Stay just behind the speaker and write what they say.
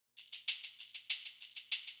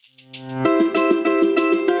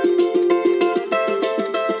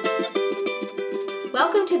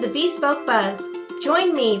Welcome to the Bespoke Buzz.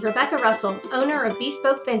 Join me, Rebecca Russell, owner of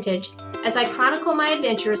Bespoke Vintage, as I chronicle my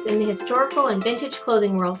adventures in the historical and vintage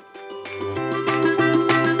clothing world.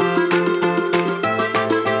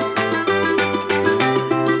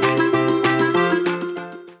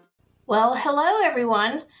 Well, hello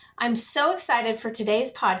everyone. I'm so excited for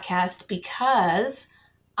today's podcast because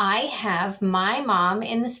I have my mom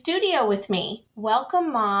in the studio with me.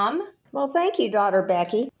 Welcome, Mom. Well, thank you, daughter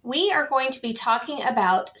Becky. We are going to be talking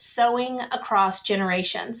about sewing across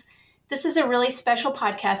generations. This is a really special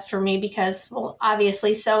podcast for me because, well,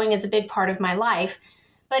 obviously sewing is a big part of my life,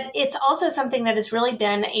 but it's also something that has really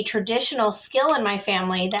been a traditional skill in my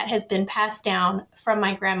family that has been passed down from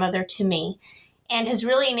my grandmother to me and has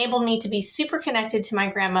really enabled me to be super connected to my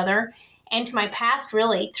grandmother and to my past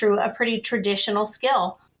really through a pretty traditional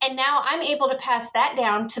skill. And now I'm able to pass that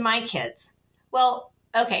down to my kids. Well,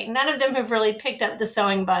 okay, none of them have really picked up the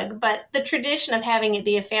sewing bug, but the tradition of having it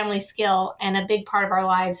be a family skill and a big part of our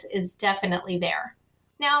lives is definitely there.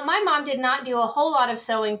 Now, my mom did not do a whole lot of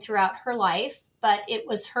sewing throughout her life, but it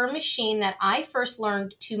was her machine that I first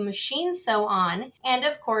learned to machine sew on. And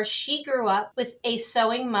of course, she grew up with a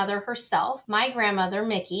sewing mother herself, my grandmother,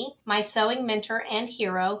 Mickey, my sewing mentor and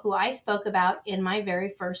hero, who I spoke about in my very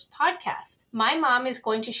first podcast. My mom is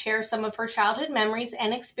going to share some of her childhood memories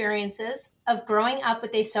and experiences of growing up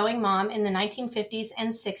with a sewing mom in the 1950s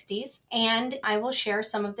and 60s, and I will share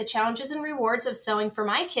some of the challenges and rewards of sewing for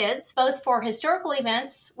my kids, both for historical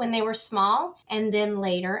events when they were small and then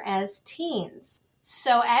later as teens.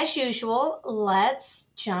 So as usual, let's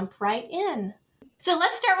jump right in. So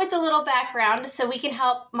let's start with a little background so we can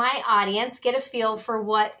help my audience get a feel for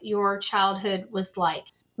what your childhood was like.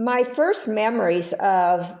 My first memories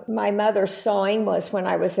of my mother sewing was when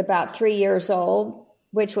I was about 3 years old,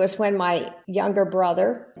 which was when my younger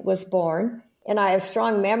brother was born. And I have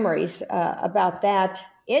strong memories about that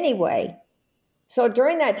anyway. So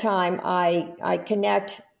during that time, I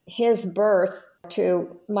connect his birth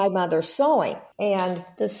to my mother sewing. And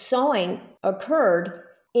the sewing occurred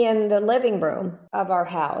in the living room of our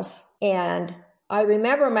house. And I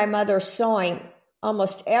remember my mother sewing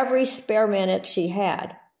almost every spare minute she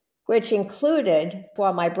had, which included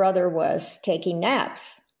while my brother was taking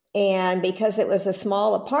naps. And because it was a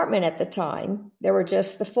small apartment at the time, there were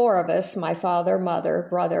just the four of us, my father, mother,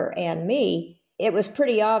 brother, and me. It was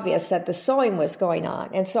pretty obvious that the sewing was going on.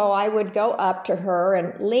 And so I would go up to her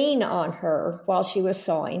and lean on her while she was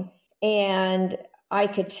sewing. And I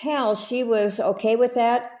could tell she was okay with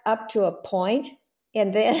that up to a point.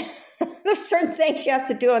 And then there's certain things you have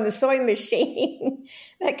to do on the sewing machine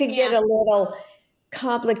that could get a little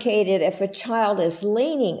complicated if a child is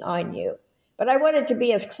leaning on you. But I wanted to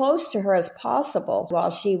be as close to her as possible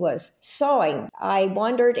while she was sewing. I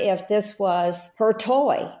wondered if this was her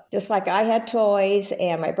toy, just like I had toys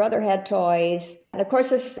and my brother had toys. And of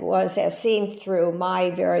course, this was as seen through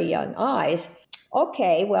my very young eyes.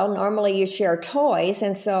 Okay, well, normally you share toys.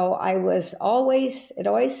 And so it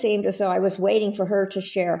always seemed as though I was waiting for her to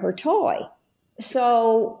share her toy.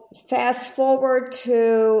 So fast forward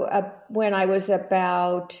to when I was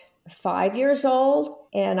about 5 years old.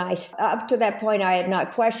 And up to that point, I had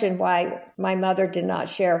not questioned why my mother did not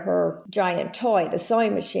share her giant toy, the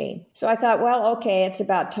sewing machine. So I thought, well, okay, it's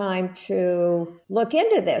about time to look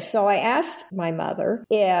into this. So I asked my mother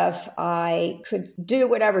if I could do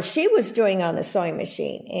whatever she was doing on the sewing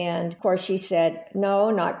machine. And of course, she said,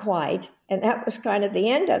 no, not quite. And that was kind of the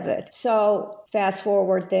end of it. So fast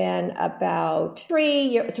forward then about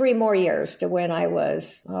three more years to when I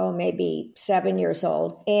was, maybe 7 years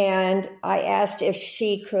old. And I asked if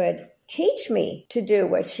she could teach me to do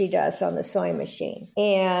what she does on the sewing machine.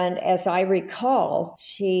 And as I recall,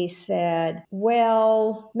 she said,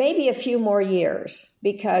 well, maybe a few more years,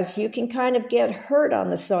 because you can kind of get hurt on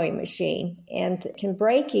the sewing machine and can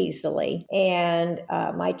break easily. And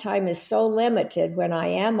my time is so limited when I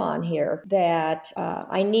am on here that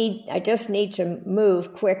I just need to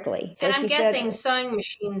move quickly. So and I'm guessing sewing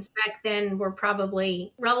machines back then were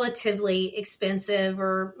probably relatively expensive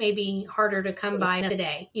or maybe harder to come by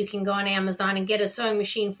today. You can go on Amazon and get a sewing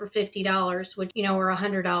machine for $50, which, or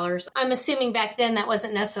 $100. I'm assuming back then that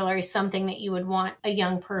wasn't necessarily something that you would want a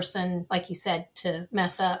young person, like you said, to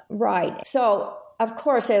mess up. Right. So, of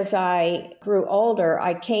course, as I grew older,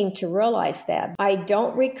 I came to realize that. I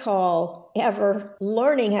don't recall ever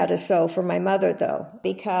learning how to sew from my mother, though,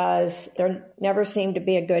 because there never seemed to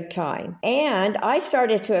be a good time. And I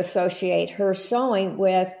started to associate her sewing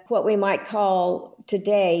with what we might call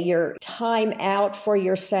today, your time out for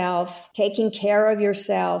yourself, taking care of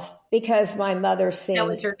yourself, because my mother seemed... That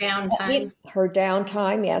was her downtime. Her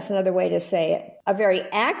downtime, yes, another way to say it. A very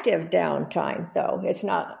active downtime, though. It's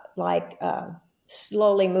not like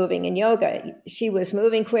slowly moving in yoga. She was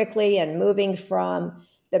moving quickly and moving from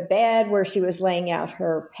the bed where she was laying out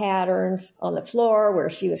her patterns on the floor where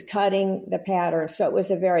she was cutting the patterns. So it was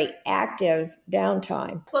a very active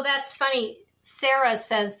downtime. Well, that's funny. Sarah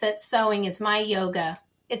says that sewing is my yoga.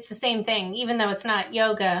 It's the same thing. Even though it's not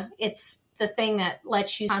yoga, it's the thing that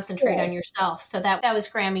lets you concentrate on yourself. So that was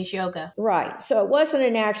Grammy's yoga. Right. So it wasn't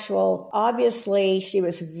an actual, obviously she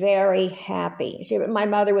was very happy. My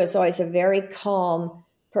mother was always a very calm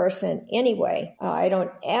person anyway. I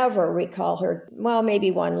don't ever recall her, well,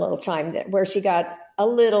 maybe one little time where she got a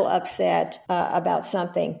little upset about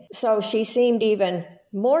something. So she seemed even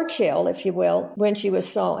more chill, if you will, when she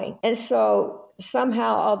was sewing. And so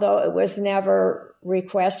somehow, although it was never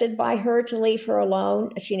requested by her to leave her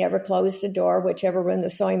alone, she never closed the door, whichever room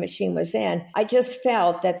the sewing machine was in. I just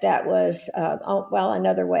felt that was,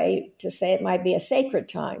 another way to say it might be a sacred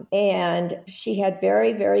time. And she had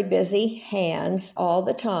very, very busy hands all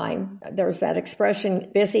the time. There's that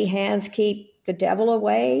expression, busy hands keep the devil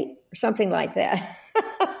away, or something like that.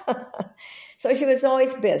 So she was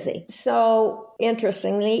always busy. So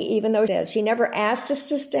interestingly, even though she never asked us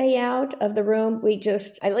to stay out of the room, we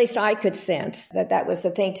just, at least I could sense that was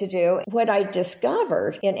the thing to do. What I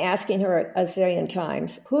discovered in asking her a zillion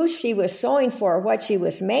times who she was sewing for, what she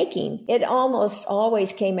was making, it almost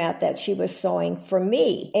always came out that she was sewing for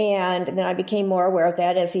me. And then I became more aware of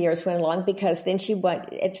that as the years went along, because then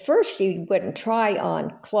at first she wouldn't try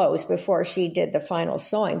on clothes before she did the final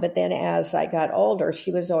sewing. But then as I got older,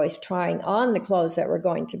 she was always trying on the clothes that were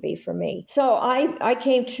going to be for me. So I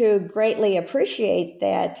came to greatly appreciate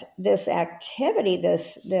that this activity,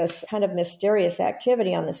 this kind of mysterious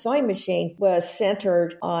activity on the sewing machine was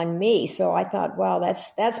centered on me. So I thought, wow,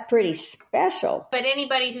 that's pretty special. But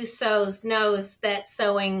anybody who sews knows that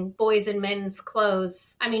sewing boys and men's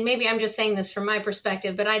clothes, I mean, maybe I'm just saying this from my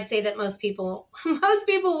perspective, but I'd say that most people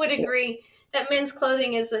would agree that men's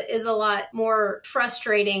clothing is a lot more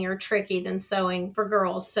frustrating or tricky than sewing for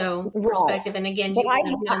girls. So perspective. And again, you would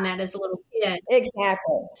have done that as a little kid.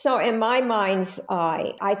 Exactly. So in my mind's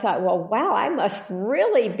eye, I thought, well, wow, I must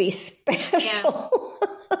really be special.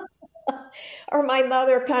 Yeah. Or my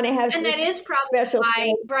mother kind of has, and that is probably special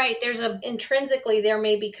thing. Right. Intrinsically, there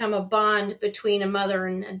may become a bond between a mother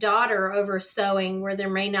and a daughter over sewing where there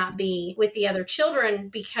may not be with the other children,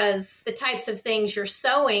 because the types of things you're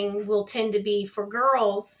sewing will tend to be for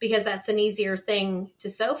girls because that's an easier thing to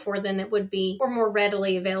sew for than it would be, or more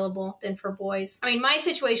readily available than for boys. I mean, my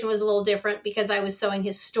situation was a little different because I was sewing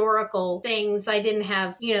historical things. I didn't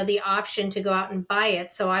have, the option to go out and buy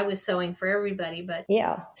it. So I was sewing for everybody. But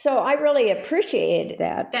yeah. So I really appreciated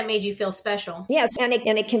that. That made you feel special. Yes, and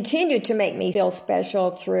it continued to make me feel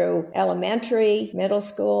special through elementary, middle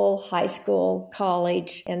school, high school,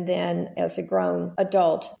 college, and then as a grown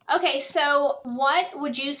adult. Okay, so what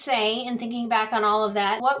would you say, in thinking back on all of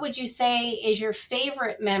that, what would you say is your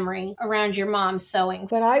favorite memory around your mom sewing?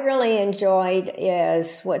 What I really enjoyed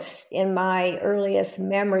is what's in my earliest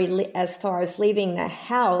memory as far as leaving the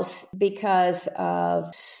house because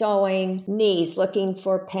of sewing needs, looking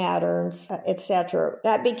for patterns, etc.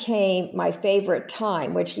 That became my favorite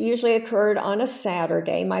time, which usually occurred on a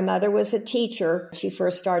Saturday. My mother was a teacher. She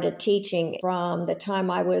first started teaching from the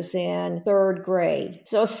time I was in third grade.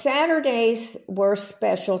 So Saturdays were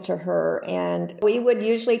special to her, and we would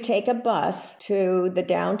usually take a bus to the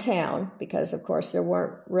downtown because, of course, there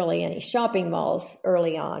weren't really any shopping malls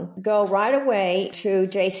early on. Go right away to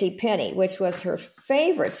JCPenney, which was her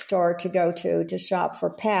favorite store to go to shop for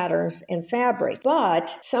patterns and fabric.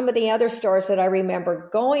 But some of the other stores that I remember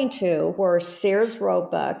going to were Sears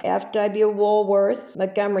Roebuck, F.W. Woolworth,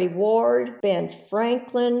 Montgomery Ward, Ben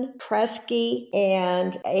Franklin, Kresge,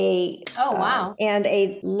 and a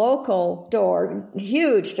local store,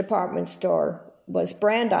 huge department store, was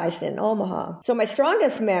Brandeis in Omaha. So my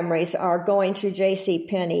strongest memories are going to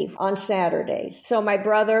JCPenney on Saturdays. So my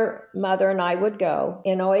brother, mother, and I would go,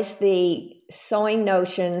 and always the sewing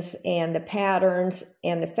notions and the patterns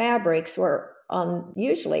and the fabrics were on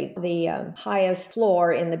usually the highest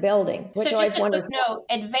floor in the building. So just a quick note,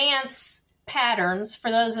 Advance Patterns,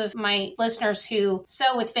 for those of my listeners who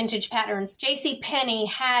sew with vintage patterns, JCPenney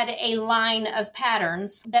had a line of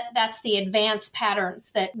patterns. That's the advanced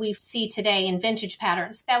patterns that we see today in vintage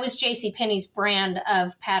patterns. That was JCPenney's brand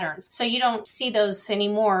of patterns. So you don't see those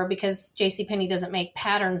anymore because JCPenney doesn't make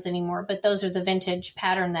patterns anymore, but those are the vintage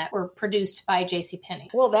pattern that were produced by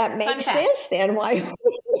JCPenney. Well, that makes sense then. Why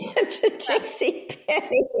JCPenney.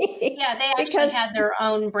 Yeah, they actually had their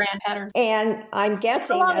own brand patterns. And I'm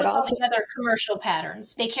guessing along that with also the other commercial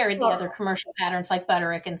patterns. They carried the other commercial patterns like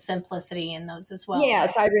Butterick and Simplicity and those as well.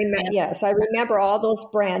 Yes, I remember. Yes, I remember all those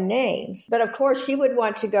brand names. But of course, she would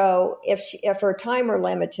want to go if her time were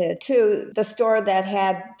limited to the store that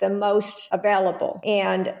had the most available.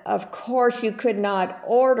 And of course, you could not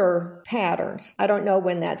order patterns. I don't know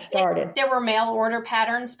when that started. There were mail order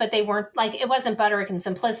patterns, but they weren't like it wasn't Butterick and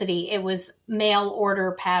Simplicity. It was mail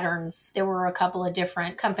order patterns. There were a couple of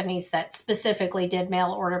different companies that specifically did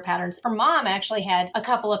mail order patterns. Her mom actually had a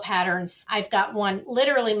couple of patterns. I've got one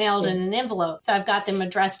literally mailed in an envelope. So I've got them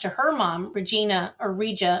addressed to her mom,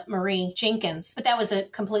 Regia Marie Jenkins. But that was a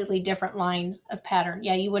completely different line of pattern.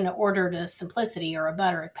 Yeah, you wouldn't have ordered a Simplicity or a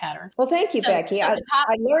Butterick pattern. Well, thank you, Becky. I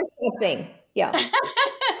learned something. Yeah.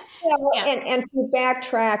 And to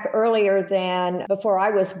backtrack earlier than before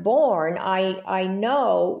I was born, I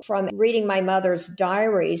know from reading my mother's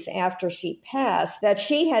diaries after she passed that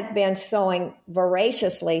she had been sewing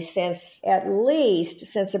voraciously at least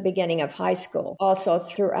since the beginning of high school, also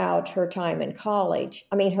throughout her time in college.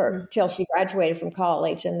 I mean, till she graduated from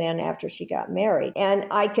college and then after she got married. And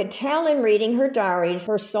I could tell in reading her diaries,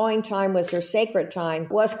 her sewing time was her sacred time,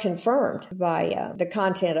 was confirmed by the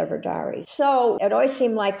content of her diaries. So it always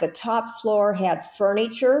seemed like the top floor had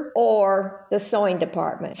furniture or the sewing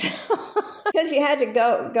department. Because you had to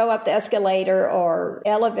go up the escalator or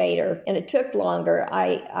elevator, and it took longer.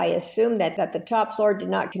 I assume that the top floor did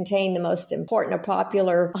not contain the most important or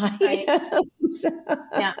popular items.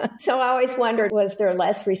 Yeah. So I always wondered, was there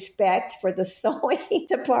less respect for the sewing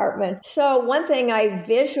department? So one thing I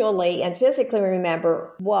visually and physically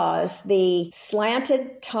remember was the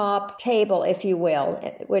slanted top table, if you will,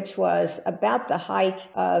 which was about the height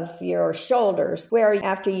of your shoulders, where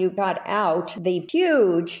after you got out, the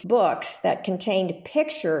huge books that contained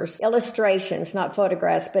pictures, illustrations, not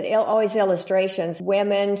photographs, but always illustrations,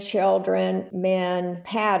 women, children, men,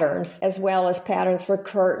 patterns, as well as patterns for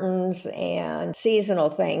curtains and seasonal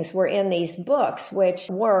things were in these books, which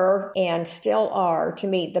were and still are, to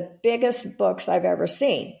me, the biggest books I've ever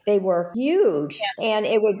seen. They were huge, and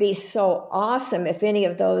it would be so awesome if any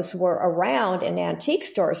of those were around in antique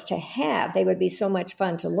stores to have. They would be so much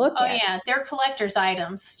fun to look at. Oh, yeah. They're collector's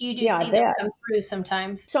items. You do see them come through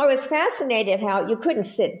sometimes. So I was fascinated how you couldn't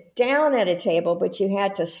sit down at a table, but you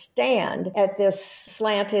had to stand at this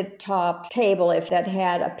slanted top table if that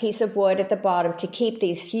had a piece of wood at the bottom to keep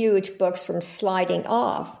these huge books from sliding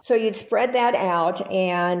off. So you'd spread that out,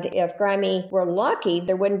 and if Grammy were lucky,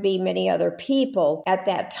 there wouldn't be many other people at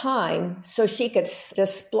that time, so she could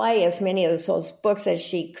display as many of those books as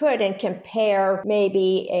she could and compare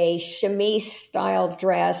maybe a chemise-style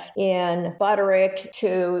dress in Butterick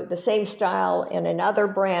to the same style in another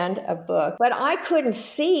brand of book. But I couldn't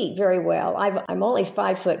see very well. I'm only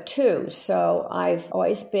 5'2", so I've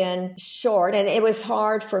always been short, and it was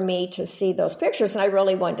hard for me to see those pictures, and I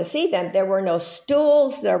really wanted to see them. There were no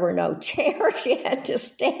stools, there were no chairs. You had to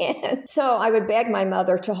stand. So I would beg my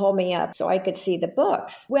mother to hold me up so I could see the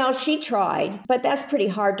books. Well, she tried, but that's pretty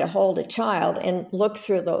hard to hold a child and look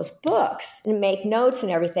through those books and make notes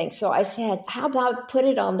and everything. So I said, how about put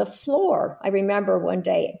it on the floor? I remember one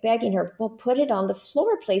day begging her, well, put it on the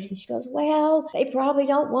floor, please. And she goes, well, they probably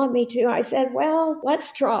don't want me to. I said, well,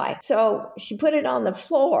 let's try. So she put it on the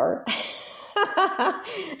floor.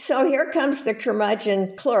 So here comes the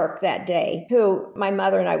curmudgeon clerk that day, who my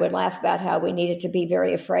mother and I would laugh about how we needed to be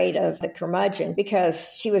very afraid of the curmudgeon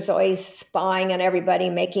because she was always spying on everybody,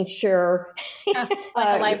 making sure like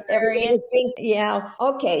a librarian.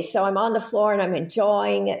 Okay, so I'm on the floor and I'm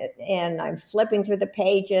enjoying it and I'm flipping through the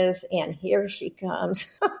pages and here she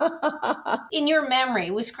comes. In your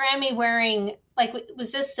memory, was Grammy wearing...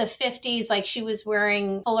 was this the 50s, like she was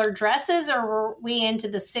wearing fuller dresses, or were we into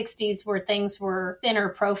the 60s where things were thinner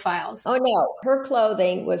profiles? Oh, no. Her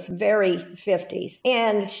clothing was very 50s,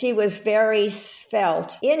 and she was very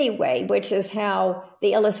svelte anyway, which is how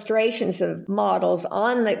the illustrations of models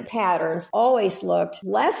on the patterns always looked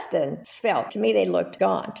less than svelte. To me, they looked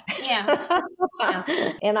gaunt. Yeah.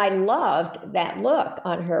 And I loved that look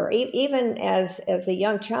on her. Even as a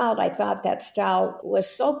young child, I thought that style was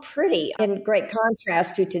so pretty, in great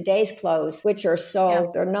contrast to today's clothes, which are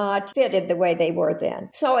they're not fitted the way they were then.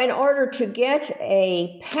 So in order to get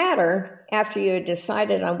a pattern, after you had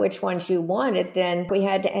decided on which ones you wanted, then we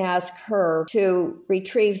had to ask her to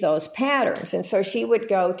retrieve those patterns. And so she would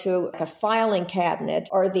go to a filing cabinet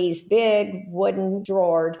or these big wooden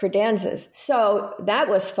drawered credenzas. So that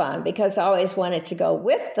was fun because I always wanted to go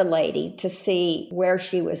with the lady to see where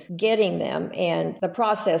she was getting them and the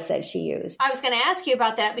process that she used. I was going to ask you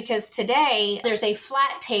about that because today there's a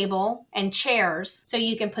flat table and chairs so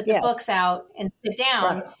you can put the books out and sit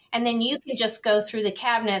down. Right. And then you can just go through the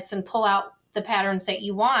cabinets and pull out the patterns that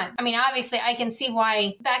you want. I mean, obviously, I can see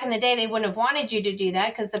why back in the day they wouldn't have wanted you to do that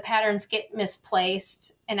because the patterns get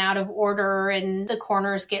misplaced and out of order and the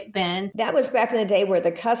corners get bent. That was back in the day where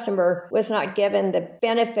the customer was not given the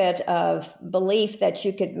benefit of belief that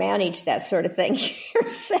you could manage that sort of thing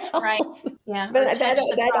yourself. Right. Yeah. But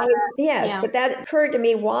but that occurred to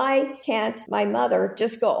me. Why can't my mother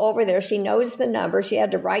just go over there? She knows the number. She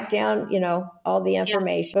had to write down, all the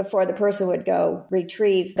information before the person would go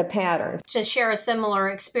retrieve the patterns. To share a similar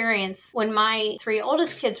experience, when my 3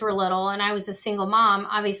 oldest kids were little and I was a single mom,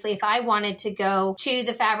 obviously if I wanted to go to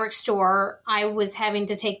the fabric store, I was having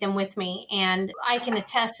to take them with me. And I can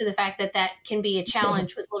attest to the fact that that can be a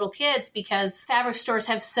challenge with little kids because fabric stores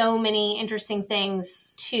have so many interesting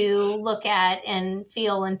things to look at and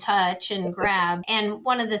feel and touch and grab. And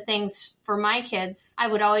one of the things for my kids, I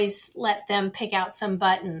would always let them pick out some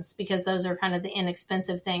buttons because those are kind of the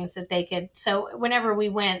inexpensive things that they could. So whenever we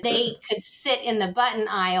went, they could sit in the button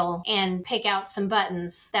aisle and pick out some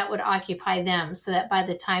buttons that would occupy them so that by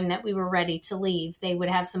the time that we were ready to leave, they would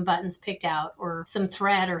have some buttons picked out or some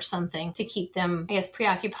thread or something to keep them,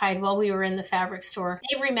 preoccupied while we were in the fabric store.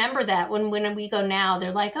 They remember that when we go now,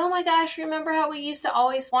 they're like, oh my gosh, remember how we used to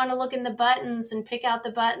always want to look in the buttons and pick out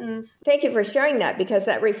the buttons? Thank you for sharing that because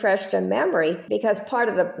that refreshed a memory because part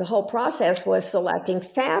of the whole process was selecting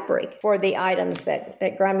fabric for the items that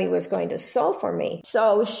Grammy was going to sew for me.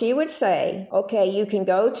 So she would say, okay, you can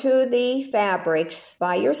go to the fabrics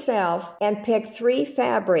by yourself and pick 3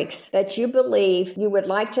 fabrics that you believe you would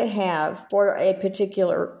like to have for a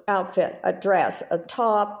particular outfit, a dress, a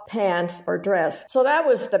top, pants, or dress. So that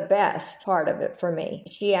was the best part of it for me.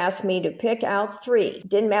 She asked me to pick out 3.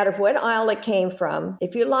 Didn't matter what aisle it came from.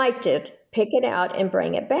 If you liked it, pick it out and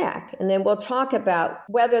bring it back. And then we'll talk about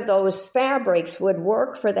whether those fabrics would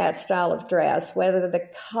work for that style of dress, whether the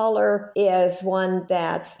color is one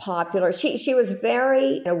that's popular. She was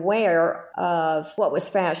very aware of what was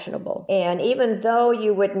fashionable. And even though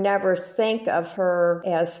you would never think of her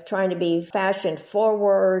as trying to be fashion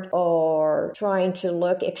forward or trying to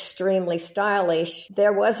look extremely stylish,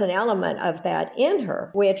 there was an element of that in her,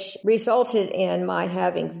 which resulted in my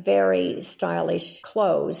having very stylish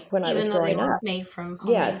clothes when I was growing they were up. Made from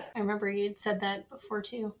homemade. Yes. I remember you'd said that before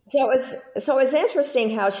too. So it was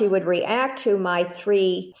interesting how she would react to my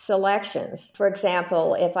 3 selections. For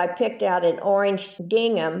example, if I picked out an orange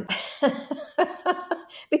gingham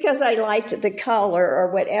because I liked the color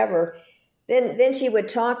or whatever, then she would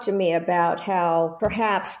talk to me about how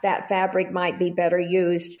perhaps that fabric might be better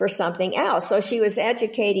used for something else. So she was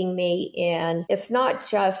educating me in, it's not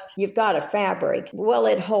just you've got a fabric. Will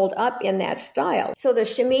it hold up in that style? So the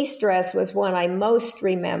chemise dress was one I most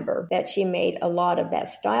remember that she made a lot of that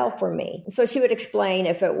style for me. So she would explain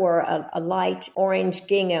if it were a light orange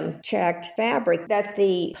gingham checked fabric, that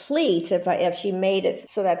the pleats, if she made it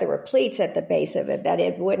so that there were pleats at the base of it, that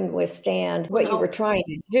it wouldn't withstand what you were trying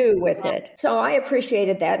to do with it. So I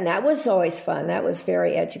appreciated that, and that was always fun. That was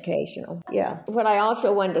very educational. Yeah. What I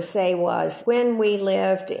also wanted to say was when we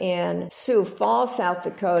lived in Sioux Falls, South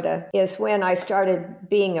Dakota, is when I started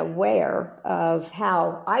being aware of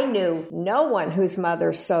how I knew no one whose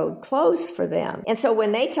mother sewed clothes for them. And so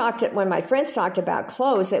when my friends talked about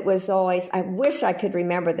clothes, it was always, I wish I could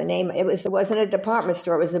remember the name. It wasn't a department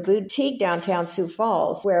store. It was a boutique downtown Sioux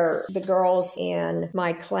Falls where the girls in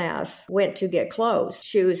my class went to get clothes,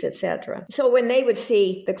 shoes, etc. So when they would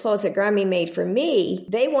see the clothes that Grammy made for me,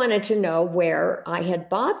 they wanted to know where I had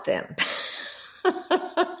bought them.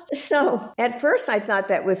 So at first I thought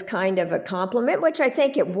that was kind of a compliment, which I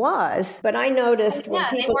think it was, but I noticed when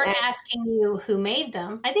people they weren't asking you who made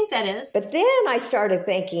them. I think that is. But then I started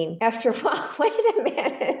thinking after a while, wait a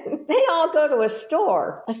minute, they all go to a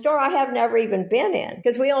store I have never even been in,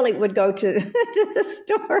 because we only would go to the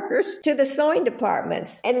stores, to the sewing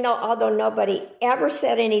departments. And although nobody ever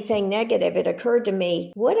said anything negative, it occurred to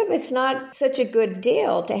me, what if it's not such a good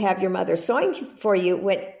deal to have your mother sewing for you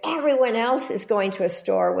when everyone else is going to a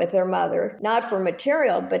store with their mother, not for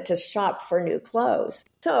material, but to shop for new clothes.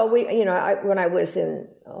 So when I was in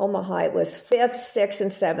Omaha, it was 5th, 6th,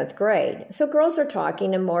 and 7th grade. So girls are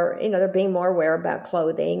talking and more, they're being more aware about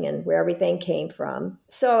clothing and where everything came from.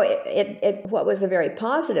 So it what was a very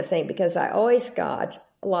positive thing, because I always got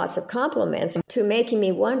lots of compliments, to making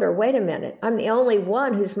me wonder, wait a minute, I'm the only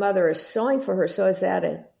one whose mother is sewing for her. So is that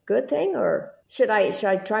a good thing? Or should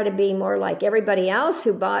I try to be more like everybody else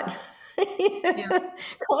who bought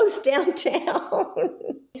clothes downtown?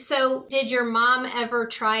 So did your mom ever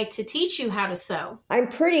try to teach you how to sew? I'm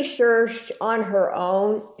pretty sure on her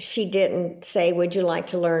own, she didn't say, would you like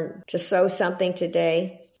to learn to sew something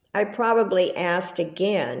today? I probably asked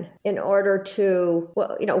again in order to,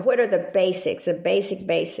 what are the basics, the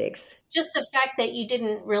basics? Just the fact that you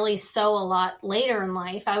didn't really sew a lot later in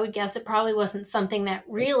life, I would guess it probably wasn't something that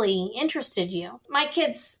really interested you. My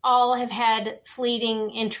kids all have had fleeting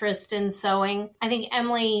interest in sewing. I think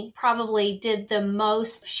Emily probably did the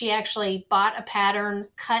most. She actually bought a pattern,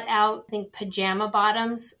 cut out, pajama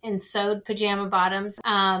bottoms, and sewed pajama bottoms.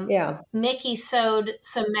 Mickey sewed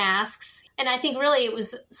some masks. And I think really it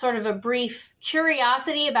was sort of a brief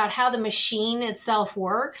curiosity about how the machine itself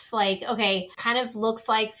works. Like, okay, kind of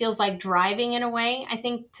feels like driving in a way, I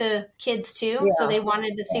think, to kids too. Yeah. So they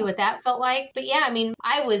wanted to see what that felt like. But yeah,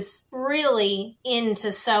 I was really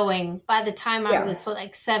into sewing by the time I was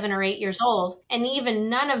like 7 or 8 years old. And even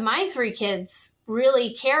none of my 3 kids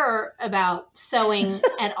really care about sewing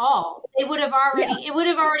at all. It would have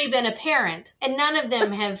already been apparent. And none of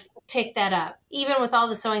them have picked that up, even with all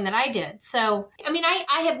the sewing that I did. So,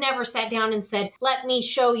 I have never sat down and said, let me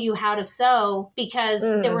show you how to sew, because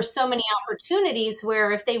there were so many opportunities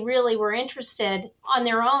where if they really were interested on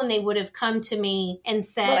their own, they would have come to me and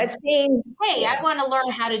said, hey, I want to learn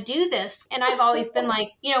how to do this. And I've always been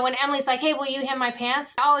like, when Emily's like, hey, will you hem my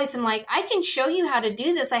pants? I always am like, I can show you how to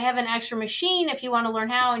do this. I have an extra machine if you want to learn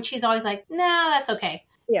how. And she's always like, no, that's okay.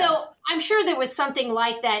 Yeah. So I'm sure there was something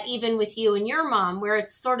like that even with you and your mom, where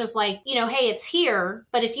it's sort of like, hey, it's here,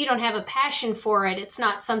 but if you don't have a passion for it, it's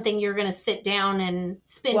not something you're going to sit down and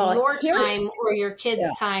spend your time or your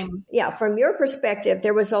kids' time. Yeah, from your perspective,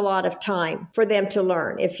 there was a lot of time for them to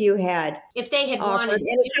learn if they had wanted to.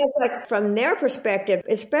 And it sounds like from their perspective,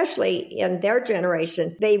 especially in their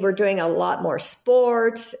generation, they were doing a lot more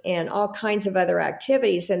sports and all kinds of other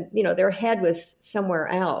activities, and their head was somewhere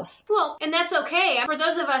else. Well, and that's okay. For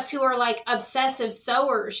those of us who are like obsessive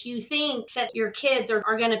sewers, you think that your kids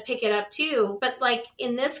are going to pick it up too. But like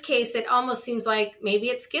in this case, it almost seems like maybe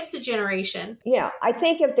it skips a generation. Yeah, I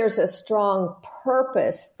think if there's a strong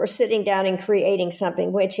purpose for sitting down and creating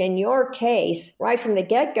something, which in your case, right from the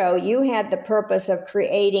get-go, you had the purpose of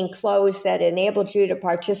creating clothes that enabled you to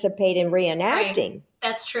participate in reenacting. Right.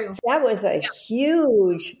 That's true. So that was a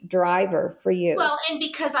huge driver for you. Well, and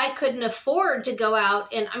because I couldn't afford to go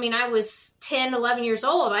out and, I was 10, 11 years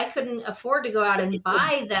old. I couldn't afford to go out and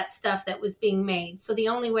buy that stuff that was being made. So the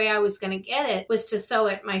only way I was going to get it was to sew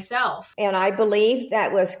it myself. And I believe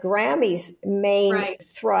that was Grammy's main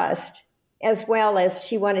thrust, as well as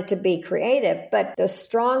she wanted to be creative. But the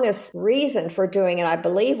strongest reason for doing it, I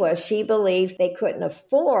believe, was she believed they couldn't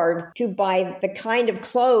afford to buy the kind of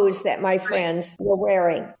clothes that my friends were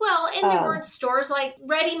wearing. Well, and there weren't stores like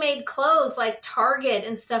ready-made clothes like Target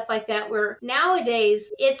and stuff like that, where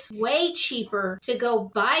nowadays it's way cheaper to go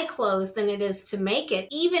buy clothes than it is to make it.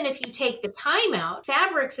 Even if you take the time out,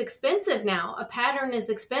 fabric's expensive now. A pattern is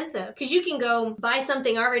expensive because you can go buy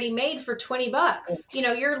something already made for $20.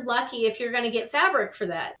 You're lucky if you're going to get fabric for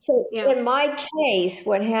that. So in my case,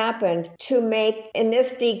 what happened to make, and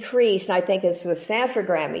this decreased, and I think this was sad for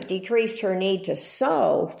Grammy, decreased her need to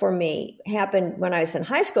sew for me, happened when I was in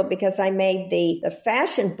high school, because I made the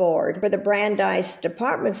fashion board for the Brandeis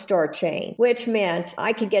department store chain, which meant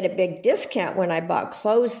I could get a big discount when I bought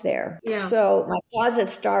clothes there. Yeah. So my closet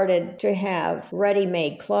started to have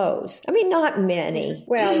ready-made clothes. Not many.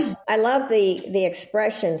 Well, I love the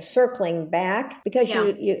expression circling back, because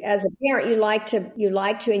you as a parent, you like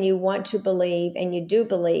to and you want to believe, and you do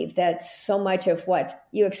believe that so much of what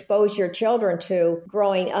you expose your children to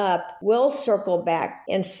growing up will circle back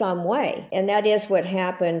in some way. And that is what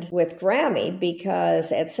happened with Grammy,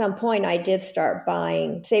 because at some point I did start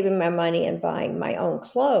saving my money and buying my own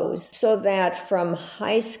clothes, so that from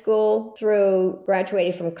high school through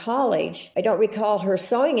graduating from college, I don't recall her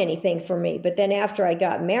sewing anything for me. But then after I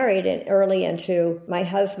got married and early into my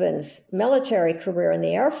husband's military career in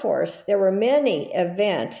the Air Force, there were many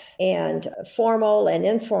events, and formal and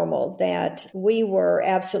informal, that we were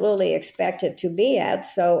absolutely expected to be at.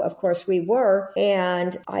 So, of course, we were.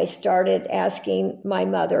 And I started asking my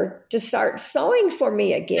mother to start sewing for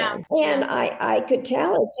me again. Yeah. And I could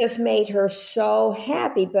tell it just made her so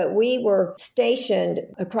happy. But we were stationed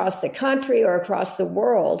across the country or across the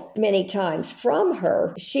world many times from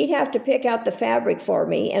her. She'd have to pick out the fabric for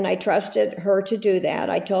me, and I trusted her to do that.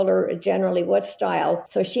 I told her generally what style.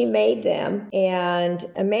 So she made them, and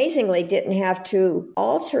amazingly didn't have to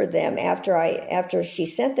alter them after she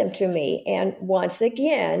sent them to me. And once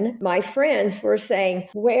again, my friends were saying,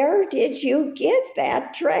 "Where did you get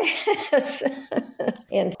that dress?"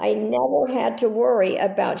 And I never had to worry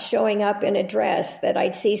about showing up in a dress that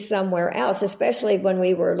I'd see somewhere else, especially when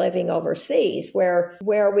we were living overseas, where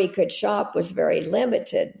we could shop was very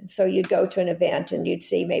limited. So you'd go to an event and you'd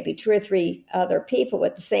see maybe 2 or 3 other people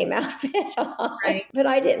with the same outfit on. Right. But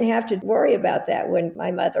I didn't have to worry about that when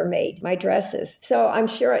my mother made my dresses. So I'm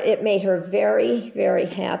sure it made her very, very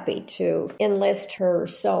happy to enlist her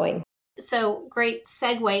sewing. So great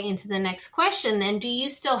segue into the next question then. Do you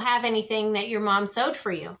still have anything that your mom sewed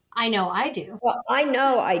for you? I know I do. Well, I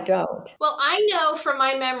know I don't. Well, I know from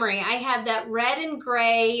my memory, I have that red and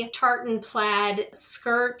gray tartan plaid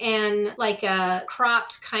skirt and like a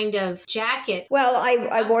cropped kind of jacket. Well,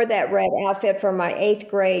 I wore that red outfit for my 8th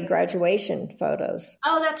grade graduation photos.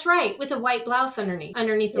 Oh, that's right. With a white blouse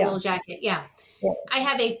underneath the little jacket. Yeah. Yeah. I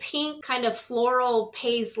have a pink kind of floral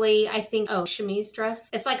paisley, chemise dress.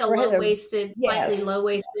 It's like a low-waisted, slightly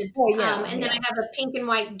low-waisted. Oh, yeah, and then I have a pink and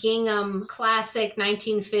white gingham classic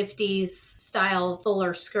 1950s style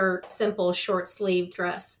fuller skirt, simple short sleeve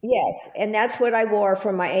dress. Yes, and that's what I wore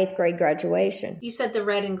for my 8th grade graduation. You said the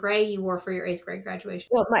red and gray you wore for your 8th grade graduation.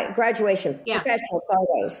 Well, my graduation, professional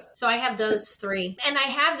photos. So I have those 3. And I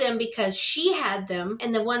have them because she had them.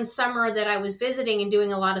 And the one summer that I was visiting and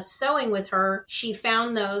doing a lot of sewing with her, she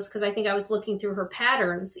found those because I think I was looking through her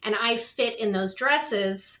patterns and I fit in those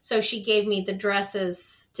dresses. So she gave me the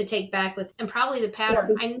dresses to take back with, and probably the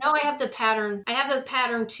pattern. I know I have the pattern. I have the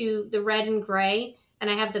pattern to the red and gray, and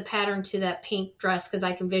I have the pattern to that pink dress because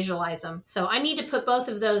I can visualize them. So I need to put both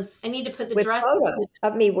of those. I need to put the with dresses photos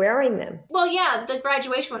of me wearing them. Well, yeah, the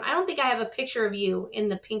graduation one. I don't think I have a picture of you in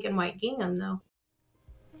the pink and white gingham, though.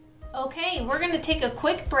 Okay, we're going to take a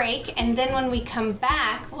quick break, and then when we come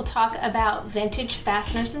back, we'll talk about vintage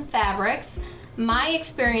fasteners and fabrics, my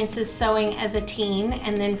experiences sewing as a teen,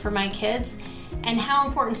 and then for my kids, and how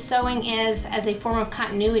important sewing is as a form of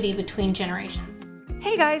continuity between generations.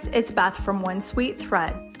 Hey guys, it's Beth from One Sweet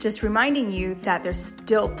Thread. Just reminding you that there's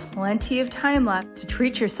still plenty of time left to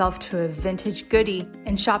treat yourself to a vintage goodie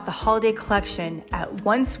and shop the holiday collection at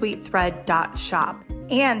onesweetthread.shop.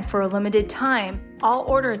 And for a limited time, all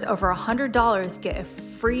orders over $100 get a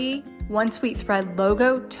free One Sweet Thread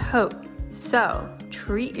logo tote. So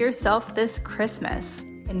treat yourself this Christmas.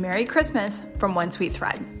 And Merry Christmas from One Sweet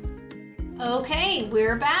Thread. Okay,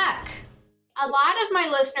 we're back. A lot of my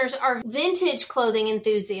listeners are vintage clothing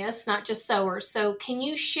enthusiasts, not just sewers. So can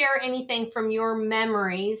you share anything from your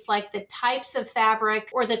memories, like the types of fabric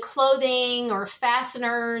or the clothing or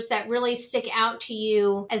fasteners that really stick out to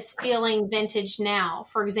you as feeling vintage now?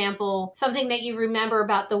 For example, something that you remember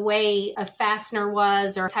about the way a fastener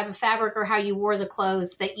was or type of fabric or how you wore the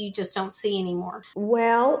clothes that you just don't see anymore.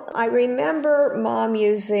 Well, I remember Mom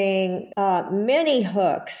using many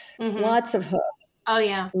hooks, lots of hooks. Oh,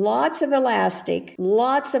 yeah. Lots of elastic,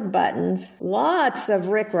 lots of buttons, lots of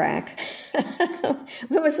rickrack.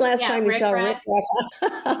 When was the last time you saw rickrack?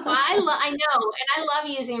 I know, and I love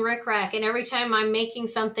using rickrack. And every time I'm making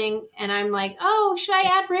something and I'm like, oh, should I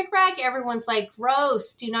add rickrack? Everyone's like,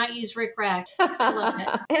 gross, do not use rickrack. I love it.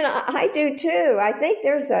 And I do too. I think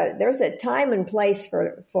there's a time and place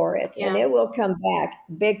for it, and it will come back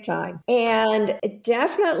big time. And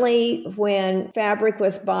definitely when fabric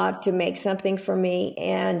was bought to make something for me,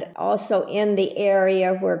 and also in the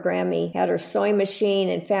area where Grammy had her sewing machine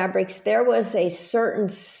and fabrics, there was a certain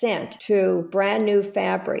scent to brand new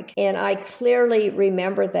fabric. And I clearly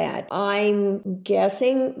remember that. I'm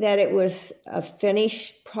guessing that it was a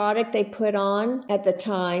finished product they put on at the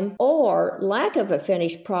time or lack of a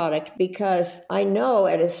finished product, because I know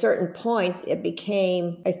at a certain point it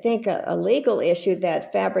became, I think, a legal issue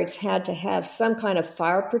that fabrics had to have some kind of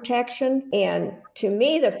fire protection. And to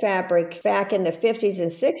me, the fabric back in the 50s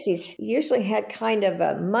and 60s usually had kind of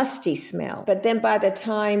a musty smell. But then by the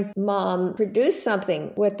time Mom produced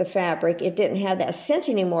something with the fabric, it didn't have that scent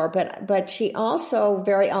anymore. But she also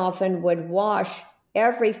very often would wash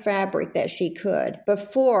every fabric that she could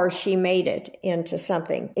before she made it into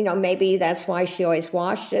something. Maybe that's why she always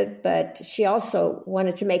washed it, but she also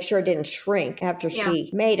wanted to make sure it didn't shrink after she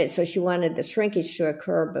made it. So she wanted the shrinkage to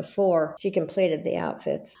occur before she completed the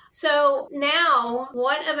outfits. So now,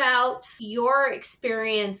 what about your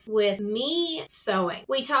experience with me sewing?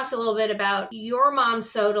 We talked a little bit about your mom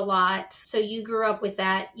sewed a lot, so you grew up with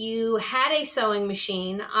that. You had a sewing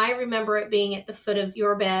machine. I remember it being at the foot of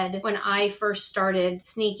your bed when I first started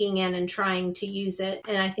sneaking in and trying to use it.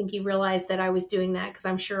 And I think you realized that I was doing that because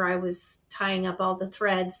I'm sure I was tying up all the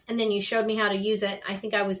threads. And then you showed me how to use it. I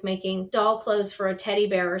think I was making doll clothes for a teddy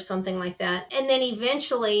bear or something like that. And then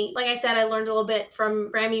eventually, like I said, I learned a little bit from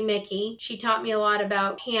Grammy Mickey. She taught me a lot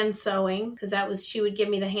about hand sewing because she would give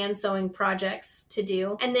me the hand sewing projects to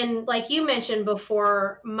do. And then, like you mentioned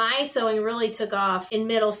before, my sewing really took off in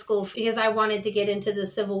middle school because I wanted to get into the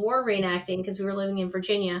Civil War reenacting because we were living in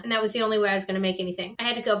Virginia. And that was the only way I was going to make anything. I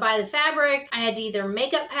had to go buy the fabric. I had to either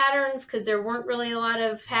make up patterns because there weren't really a lot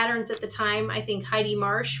of patterns at the time. I think Heidi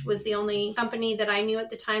Marsh was the only company that I knew at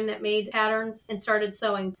the time that made patterns and started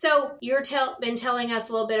sewing. So you're been telling us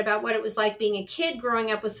a little bit about what it was like being a kid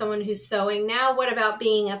growing up with someone who's sewing. Now, what about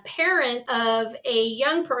being a parent of a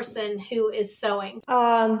young person who is sewing?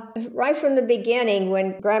 Right from the beginning,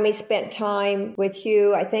 when Grammy spent time with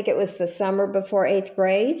you, I think it was the summer before 8th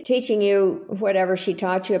grade, teaching you whatever she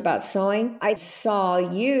taught you about sewing, I saw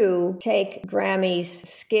you take Grammy's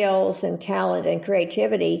skills and talent and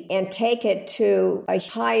creativity and take it to a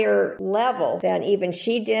higher level than even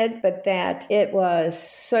she did, but that it was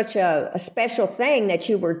such a special thing that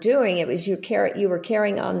you were doing. It was you were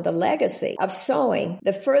carrying on the legacy of sewing.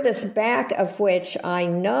 The furthest back of which I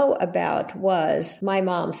know about was my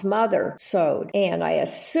mom's mother sewed, and I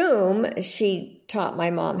assume she taught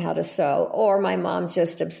my mom how to sew, or my mom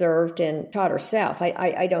just observed and taught herself.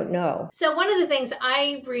 I don't know. So one of the things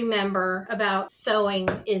I remember about sewing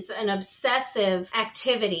is an obsessive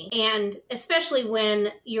activity. And especially when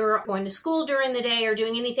you're going to school during the day or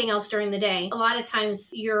doing anything else during the day, a lot of times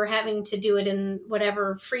you're having to do it in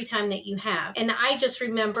whatever free time that you have. And I just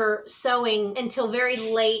remember sewing until very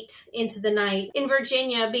late into the night. In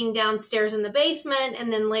Virginia, being downstairs in the basement,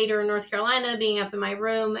 and then later in North Carolina, being up in my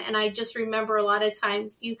room. And I just remember a lot of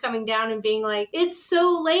times you coming down and being like, it's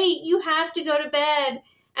so late, you have to go to bed.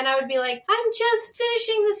 And I would be like, I'm just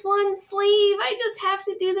finishing this one sleeve. I just have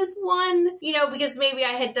to do this one, because maybe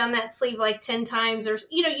I had done that sleeve like 10 times or,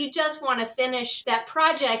 you just want to finish that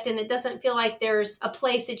project and it doesn't feel like there's a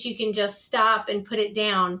place that you can just stop and put it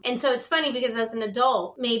down. And so it's funny because as an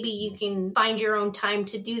adult, maybe you can find your own time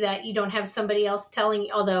to do that. You don't have somebody else telling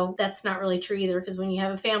you, although that's not really true either, because when you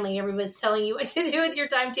have a family, everybody's telling you what to do with your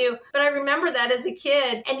time too. But I remember that as a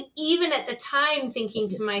kid. And even at the time thinking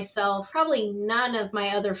to myself, probably none of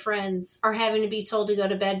my other friends are having to be told to go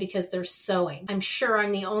to bed because they're sewing. I'm sure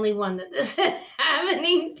I'm the only one that this is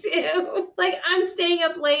happening to. Like, I'm staying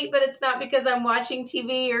up late, but it's not because I'm watching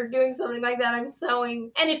TV or doing something like that. I'm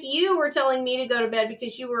sewing. And if you were telling me to go to bed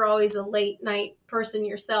because you were always a late night person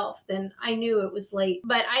yourself, then I knew it was late.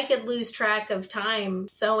 But I could lose track of time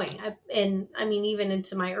sewing. Even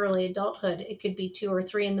into my early adulthood, it could be 2 or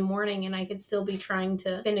 3 in the morning and I could still be trying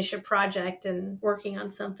to finish a project and working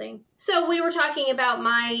on something. So we were talking about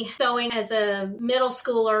my sewing as a middle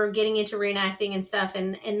schooler, getting into reenacting and stuff.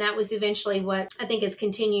 And that was eventually what I think has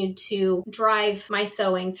continued to drive my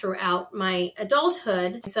sewing throughout my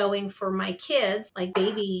adulthood. Sewing for my kids, like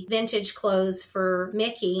baby vintage clothes for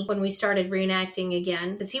Mickey when we started reenacting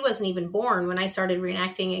again, because he wasn't even born when I started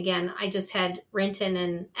reenacting again. I just had Renton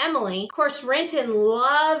and Emily. Of course, Renton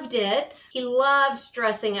loved it. He loved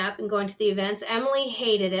dressing up and going to the events. Emily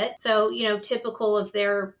hated it. So, typical of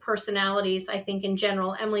their personalities, I think in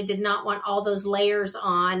general, Emily did not want all those layers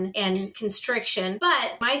on and constriction.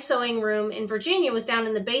 But my sewing room in Virginia was down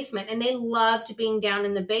in the basement, and they loved being down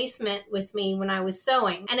in the basement with me when I was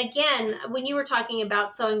sewing. And again, when you were talking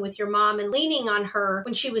about sewing with your mom and leaning on her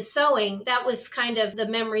when she was sewing, that was kind of the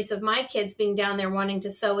memories of my kids being down there wanting to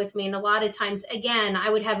sew with me. And a lot of times, again, I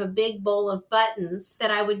would have a big bowl of buttons that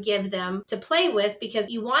I would give them to play with because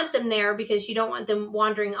you want them there because you don't want them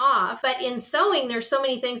wandering off. But in sewing, there's so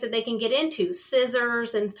many things that they can get into,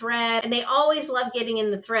 scissors and thread, and they always love getting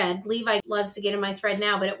in the thread. Levi loves to get in my thread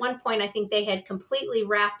now, but at one point, I think they had completely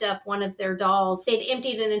wrapped up one of their dolls. They'd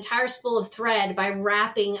emptied an entire spool of thread by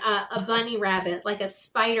wrapping a bunny rabbit, like a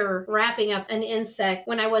spider wrapping up an insect.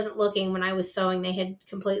 When I wasn't looking, when I was sewing, they had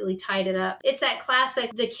completely tied it up. It's that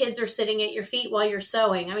classic, the kids are sitting at your feet while you're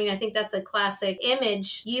sewing. I think that's a classic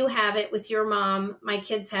image. You have it with your mom. My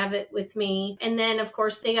kids have it with me. And then, of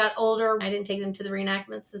course, they got older. I didn't take them to the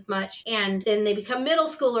reenactments as much. And then they become middle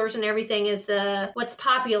schoolers and everything is what's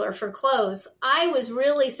popular for clothes. I was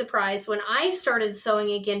really surprised when I started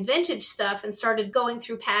sewing again vintage stuff and started going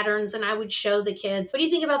through patterns, and I would show the kids, what do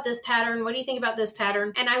you think about this pattern? What do you think about this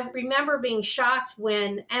pattern? And I remember being shocked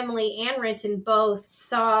when Emily and Renton both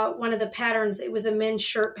saw one of the patterns. It was a men's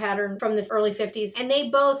shirt pattern from the early 50s, and they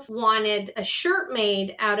both wanted a shirt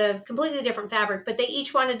made out of completely different fabric, but they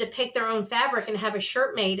each wanted to pick their own fabric and have a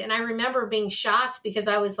shirt made. And I remember being shocked because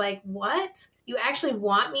I was like, what? You actually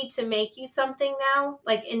want me to make you something now?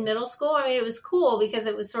 Like in middle school? I mean, it was cool because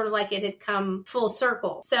it was sort of like it had come full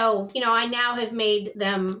circle. So, I now have made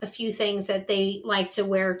them a few things that they like to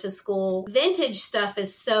wear to school. Vintage stuff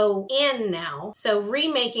is so in now. So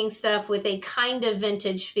remaking stuff with a kind of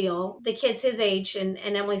vintage feel. The kids his age and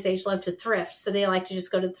Emily's age love to thrift. So they like to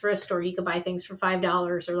just go to the thrift store. You could buy things for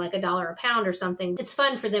 $5 or like $1 a pound or something. It's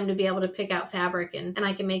fun for them to be able to pick out fabric and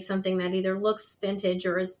I can make something that either looks vintage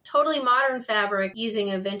or is totally modern fabric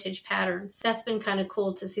using a vintage patterns. That's been kind of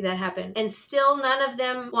cool to see that happen. And still none of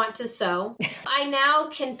them want to sew. I now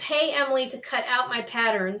can pay Emily to cut out my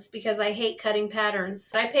patterns because I hate cutting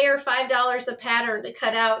patterns. I pay her $5 a pattern to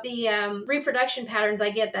cut out the reproduction patterns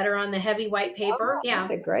I get that are on the heavy white paper. Oh, that's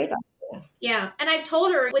a great idea. Yeah. And I've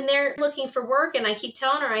told her when they're looking for work, and I keep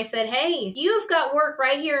telling her, I said, hey, you've got work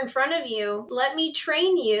right here in front of you. Let me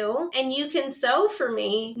train you and you can sew for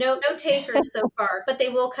me. No takers so far, but they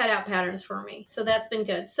will cut out patterns for me. So that's been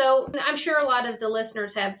good. So I'm sure a lot of the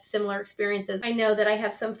listeners have similar experiences. I know that I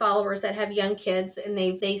have some followers that have young kids and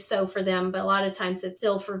they sew for them, but a lot of times it's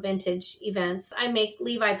still for vintage events. I make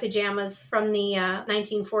Levi pajamas from the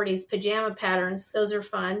 1940s pajama patterns. Those are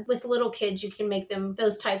fun. With little kids, you can make them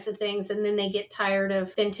those types of things. And then they get tired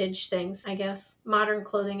of vintage things, I guess. Modern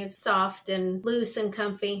clothing is soft and loose and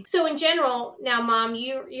comfy. So in general, now, Mom,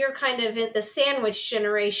 you're kind of in the sandwich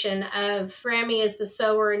generation of Grammy is the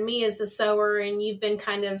sewer and me as the sewer, and you've been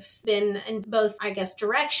in both, I guess,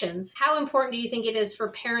 directions. How important do you think it is for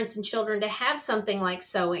parents and children to have something like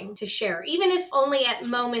sewing to share, even if only at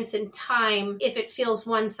moments in time, if it feels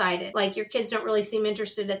one-sided, like your kids don't really seem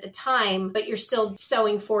interested at the time, but you're still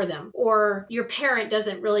sewing for them, or your parent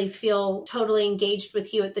doesn't really feel totally engaged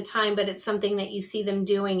with you at the time, but it's something that you see them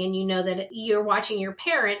doing and you know that you're watching your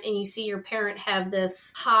parent and you see your parent have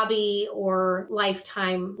this hobby or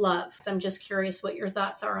lifetime love. So I'm just curious what your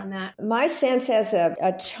thoughts are on that. My sense as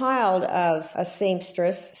a child of a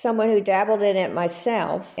seamstress, someone who dabbled in it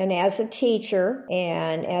myself, and as a teacher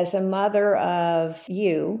and as a mother of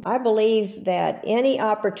you, I believe that any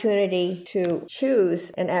opportunity to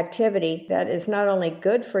choose an activity that is not only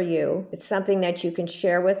good for you, it's something that you can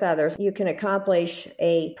share with others. You can accomplish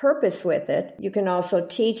a purpose with it. You can also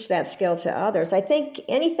teach that skill to others. I think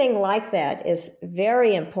anything like that is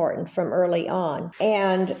very important from early on.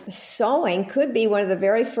 And sewing could be one of the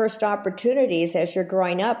very first opportunities as you're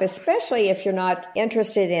growing up, especially if you're not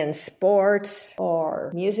interested in sports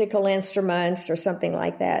or musical instruments or something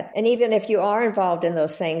like that. And even if you are involved in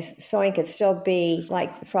those things, sewing could still be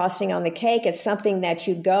like frosting on the cake. It's something that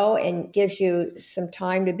you go and gives you some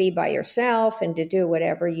time to be by yourself and to do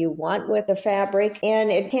whatever you want with the fabric.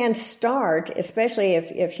 And it can start, especially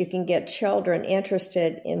if you can get children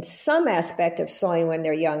interested in some aspect of sewing when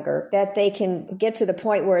they're younger, that they can get to the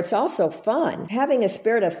point where it's also fun. Having a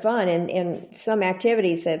spirit of fun in some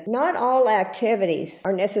activities, that not all activities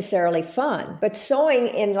are necessarily fun, but sewing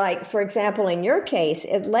in, like, for example, in your case,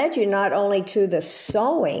 it led you not only to the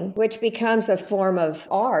sewing, which becomes a form of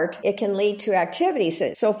art, it can lead to activities.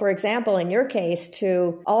 So for example, in your case,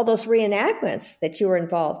 to all those reenactments that you were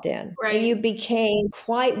involved in. Right. And you became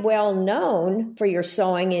quite well known for your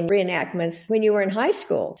sewing and reenactments when you were in high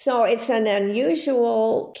school. So it's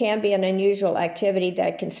can be an unusual activity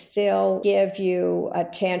that can still give you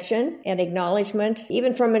attention and acknowledgement,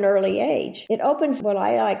 even from an early age. It opens what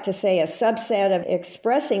I like to say a subset of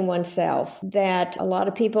expressing oneself that a lot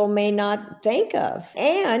of people may not think of,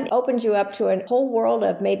 and opens you up to a whole world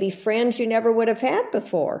of maybe friends you never would have had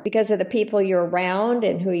before because of the people you're around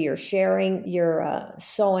and who you're sharing your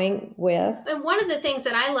sewing with. And one of the things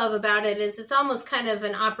that I love about it is it's almost kind of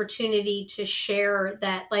an opportunity to share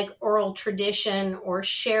that like oral tradition or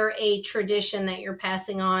share a tradition that you're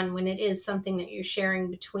passing on when it is something that you're sharing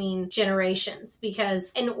between generations.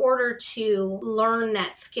 Because in order to learn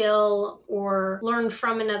that skill or learn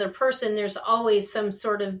from another person, there's always some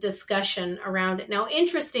sort of discussion around it. Now,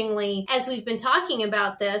 interestingly, as we've been talking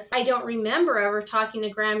about this, I don't remember ever talking to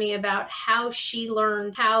Grammy about how she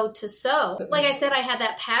learned how to sew. Like I said, I had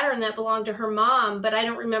that pattern pattern that belonged to her mom, but I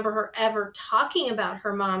don't remember her ever talking about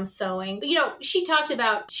her mom sewing. But, she talked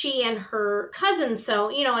about she and her cousins sew,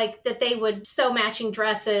 like that they would sew matching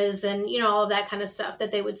dresses and, all of that kind of stuff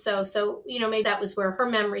that they would sew. So, maybe that was where her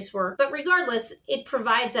memories were. But regardless, it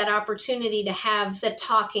provides that opportunity to have the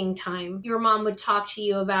talking time. Your mom would talk to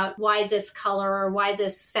you about why this color or why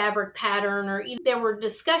this fabric pattern, or there were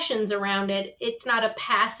discussions around it. It's not a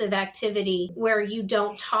passive activity where you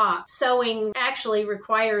don't talk. Sewing actually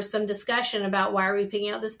requires some discussion about why are we picking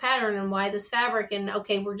out this pattern and why this fabric, and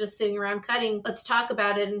okay, we're just sitting around cutting. Let's talk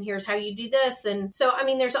about it, and here's how you do this. And so,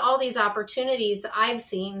 there's all these opportunities I've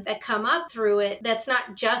seen that come up through it. That's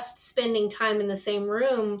not just spending time in the same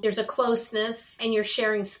room. There's a closeness, and you're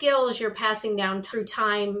sharing skills. You're passing down through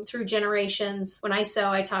time, through generations. When I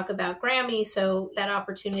sew, I talk about Grammy, so that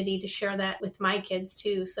opportunity to share that with my kids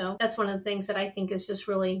too. So that's one of the things that I think is just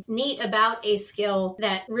really neat about a skill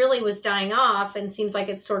that really was dying off and seems like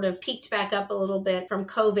it's sort of peaked back up a little bit from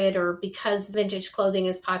COVID, or because vintage clothing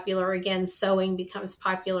is popular again, sewing becomes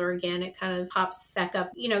popular again. It kind of pops back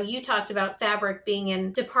up. You talked about fabric being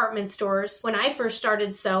in department stores. When I first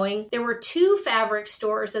started sewing, there were 2 fabric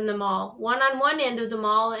stores in the mall, one on one end of the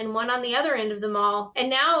mall and one on the other end of the mall. And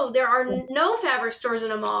now there are no fabric stores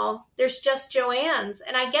in a mall. There's just Joann's.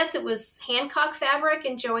 And I guess it was Hancock Fabric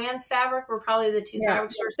and Joann's Fabric were probably the 2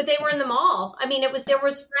 fabric stores, but they were in the mall. There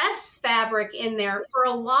was dress fabric in there. For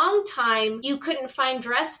a long time, you couldn't find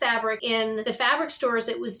dress fabric in the fabric stores.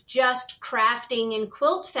 It was just crafting and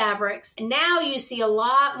quilt fabrics. And now you see a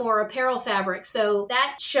lot more apparel fabric. So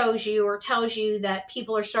that shows you or tells you that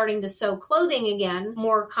people are starting to sew clothing again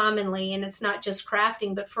more commonly. And it's not just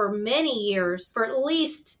crafting, but for many years, for at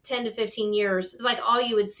least 10 to 15 years, it's like all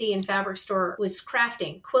you would see in fabric store was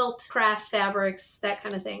crafting, quilt, craft fabrics, that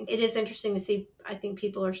kind of thing. It is interesting to see. I think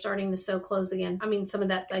people are starting to sew clothes again. Some of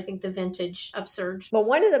that's, I think, the vintage upsurge. Well,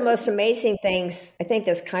 one of the most amazing things, I think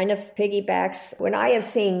this kind of piggybacks, when I have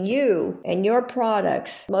seen you and your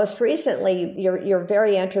products, most recently, you're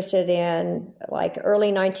very interested in like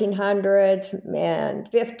early 1900s and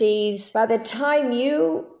 50s. By the time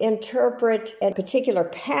you interpret a particular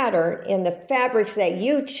pattern in the fabrics that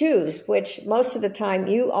you choose, which most of the time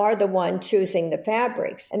you are the one choosing the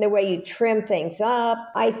fabrics, and the way you trim things up,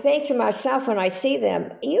 I think to myself when I see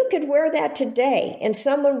them, you could wear that today and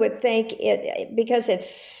someone would think it, because it's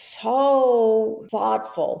so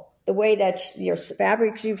thoughtful. The way that your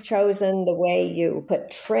fabrics you've chosen, the way you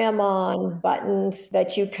put trim on, buttons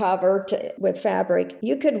that you cover with fabric,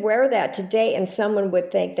 you could wear that today and someone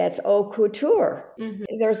would think that's haute couture. Mm-hmm.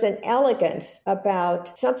 There's an elegance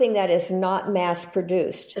about something that is not mass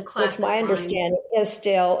produced, which my understanding is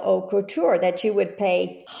still haute couture, that you would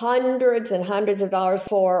pay hundreds and hundreds of dollars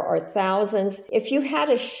for, or thousands. If you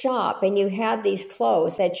had a shop and you had these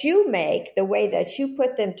clothes that you make, the way that you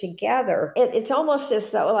put them together, it's almost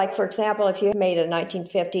as though, like, for example, if you made a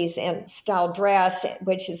 1950s and style dress,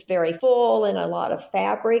 which is very full and a lot of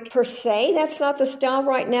fabric, per se, that's not the style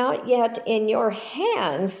right now. Yet in your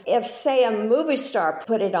hands, if, say, a movie star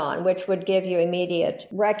put it on, which would give you immediate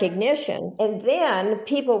recognition, and then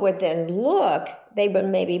people would then look, they would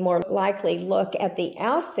maybe more likely look at the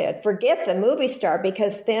outfit, forget the movie star,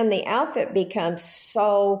 because then the outfit becomes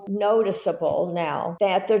so noticeable now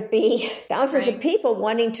that there'd be thousands of people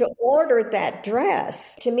wanting to order that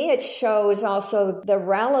dress. To me, it shows also the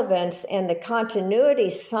relevance and the continuity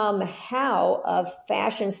somehow of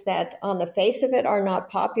fashions that on the face of it are not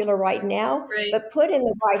popular right now, but put in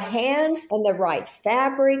the right hands and the right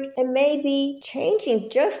fabric and maybe changing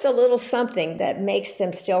just a little something that makes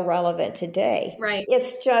them still relevant today. Right.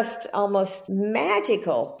 It's just almost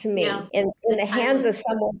magical to me in the hands of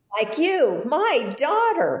someone like you, my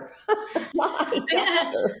daughter. My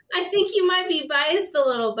daughter. I think you might be biased a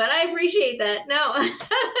little, but I appreciate that. No,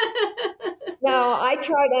 I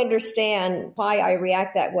try to understand why I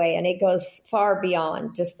react that way, and it goes far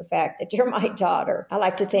beyond just the fact that you're my daughter. I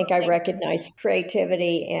like to think I recognize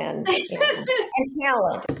creativity and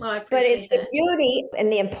talent. Well, but it's the beauty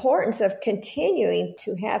and the importance of continuing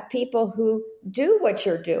to have people who do what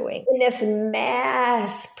you're doing in this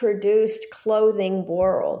mass-produced clothing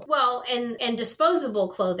world. Well, and disposable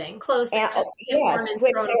clothes that just get worn and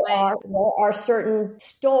which thrown there away. are certain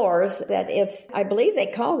stores that I believe they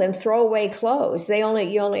call them throwaway clothes. You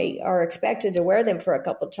only are expected to wear them for a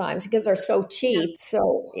couple times because they're so cheap,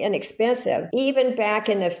 so inexpensive. Even back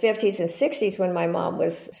in the 50s and 60s when my mom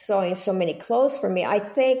was sewing so many clothes for me, I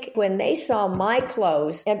think when they saw my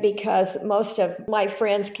clothes, and because most of my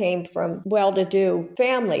friends came from well well-to-do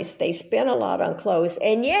families. They spend a lot on clothes.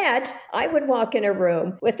 And yet, I would walk in a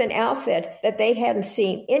room with an outfit that they hadn't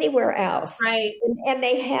seen anywhere else. Right. And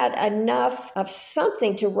they had enough of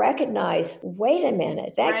something to recognize, wait a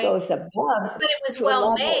minute, that goes above. But it was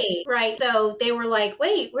well made, right? So they were like,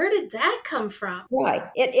 wait, where did that come from? Right.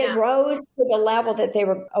 It rose to the level that they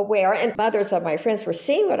were aware, and mothers of my friends were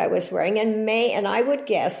seeing what I was wearing, and I would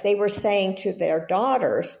guess they were saying to their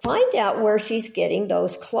daughters, find out where she's getting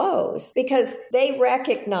those clothes, because they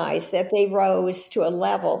recognized that they rose to a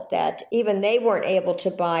level that even they weren't able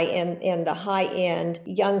to buy in the high-end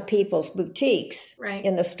young people's boutiques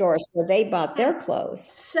in the stores where they bought their clothes.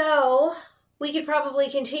 So we could probably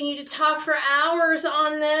continue to talk for hours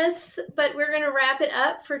on this, but we're going to wrap it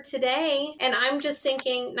up for today. And I'm just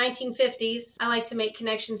thinking 1950s. I like to make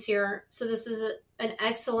connections here. So this is an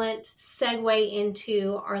excellent segue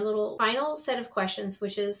into our little final set of questions,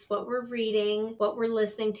 which is what we're reading, what we're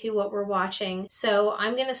listening to, what we're watching. So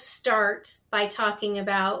I'm going to start by talking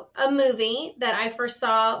about a movie that I first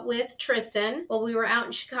saw with Tristan while we were out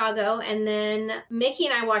in Chicago. And then Mickey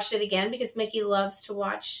and I watched it again because Mickey loves to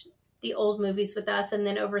watch the old movies with us. And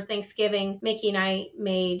then over Thanksgiving, Mickey and I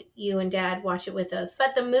made you and Dad watch it with us.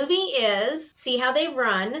 But the movie is See How They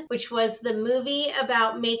Run, which was the movie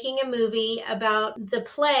about making a movie about the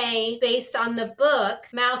play based on the book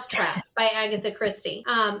Mousetrap by Agatha Christie.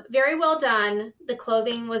 Very well done. The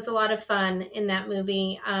clothing was a lot of fun in that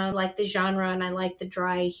movie. I like the genre, and I like the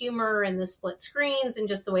dry humor and the split screens and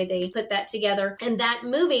just the way they put that together. And that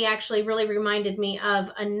movie actually really reminded me of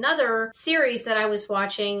another series that I was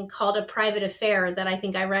watching called A Private Affair that I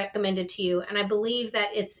think I recommended to you. And I believe that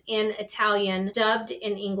it's in Italian, dubbed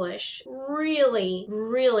in English. Really,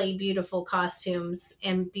 really beautiful costumes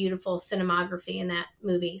and beautiful cinematography in that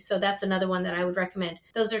movie. So that's another one that I would recommend.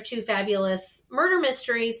 Those are two fabulous murder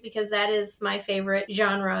mysteries because that is my favorite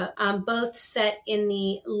genre. Both set in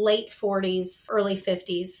the late 40s, early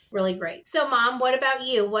 50s. Really great. So Mom, what about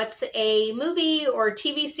you? What's a movie or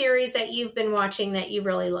TV series that you've been watching that you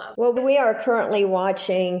really love? Well, we are currently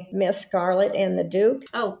watching Miss Scarlet and the Duke.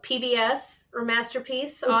 Oh, PBS or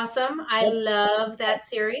Masterpiece. Awesome. I love that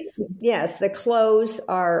series. Yes, the clothes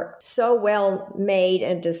are so well made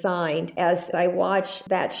and designed. As I watch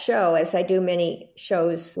that show, as I do many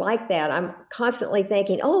shows like that, I'm constantly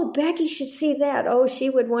thinking, oh, Becky should see that. Oh, she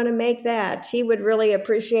would want to make that. She would really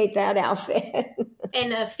appreciate that outfit.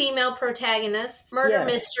 And a female protagonist, murder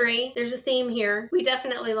mystery. There's a theme here. We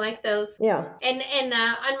definitely like those. Yeah. And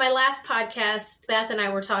on my last podcast, Beth and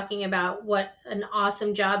I were talking about what an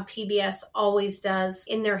awesome job PBS always does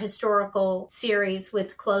in their historical series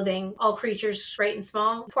with clothing. All Creatures Great and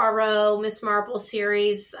Small, Poirot, Miss Marple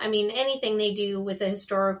series. I mean, anything they do with a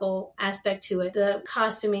historical aspect to it. The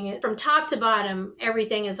costuming from top to bottom,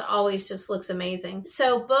 everything is always just looks amazing.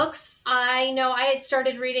 So books, I know I had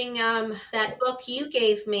started reading that book you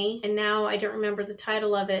gave me, and now I don't remember the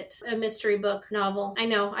title of it. A mystery book novel. I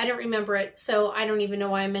know, I don't remember it, so I don't even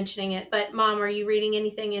know why I'm mentioning it. But Mom, are you reading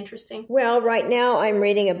anything interesting? Well, right now I'm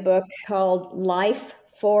reading a book called Life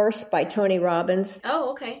Force by Tony Robbins.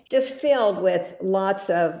 Oh, okay. Just filled with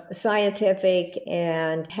lots of scientific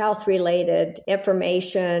and health-related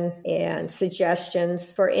information and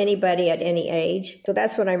suggestions for anybody at any age. So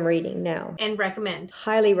that's what I'm reading now. And recommend.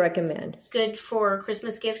 Highly recommend. Good for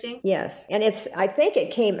Christmas gifting? Yes. And I think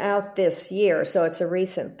it came out this year, so it's a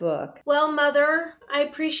recent book. Well, Mother, I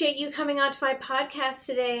appreciate you coming onto my podcast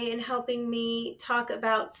today and helping me talk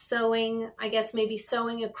about sewing, I guess maybe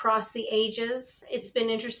sewing across the ages. It's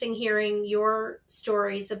been interesting hearing your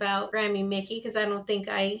stories about Grammy Mickey because I don't think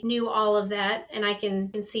I knew all of that, and I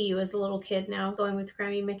can see you as a little kid now going with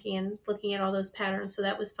Grammy Mickey and looking at all those patterns. So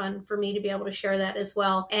that was fun for me to be able to share that as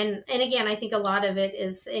well. And again, I think a lot of it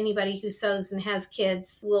is anybody who sews and has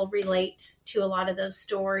kids will relate to a lot of those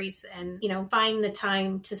stories and, find the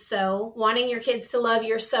time to sew, wanting your kids to love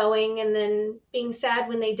your sewing and then being sad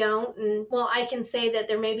when they don't. And well, I can say that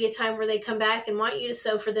there may be a time where they come back and want you to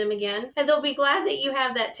sew for them again. And they'll be glad that you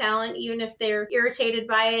have that talent, even if they're irritated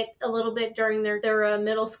by it a little bit during their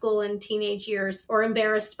middle school and teenage years or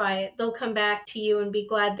embarrassed by it. They'll come back to you and be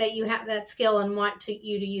glad that you have that skill and want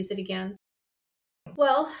you to use it again.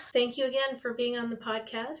 Well, thank you again for being on the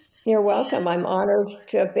podcast. You're welcome. I'm honored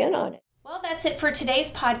to have been on it. Well, that's it for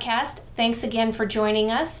today's podcast. Thanks again for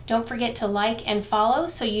joining us. Don't forget to like and follow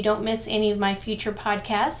so you don't miss any of my future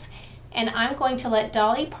podcasts. And I'm going to let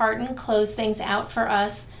Dolly Parton close things out for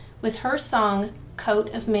us with her song,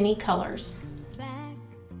 Coat of Many Colors. Back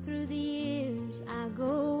through the years, I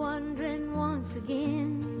go wandering once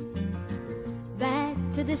again. Back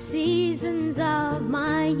to the seasons of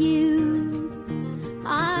my youth.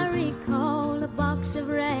 I recall a box box of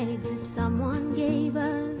rags that someone gave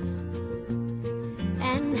us,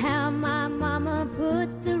 and how my mama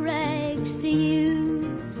put the rags to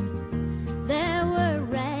use. There were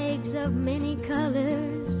rags of many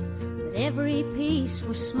colors, but every piece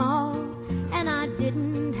was small, and I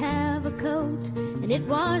didn't have a coat, and it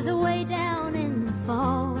was away down in the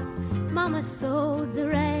fall. Mama sewed the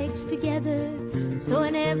rags together, so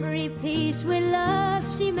in every piece with love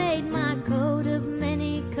she made my coat of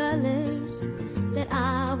many colors that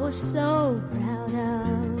I was so proud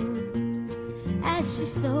of. As she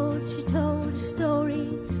sewed, she told a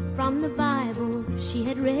story from the Bible she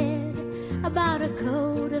had read about a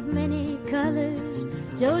coat of many colors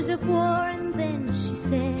Joseph wore, and then she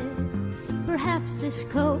said, perhaps this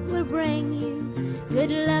coat will bring you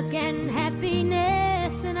good luck and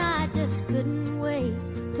happiness. And I just couldn't wait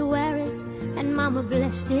to wear it, and Mama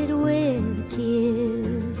blessed it with a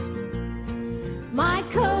kiss. My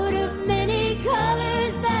coat of many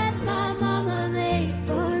colors that my mama made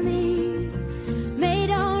for me,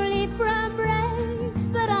 made only from rags,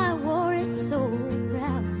 but I wore it so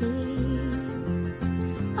proudly.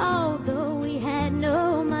 Although we had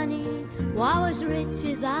no money, I was rich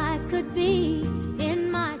as I could be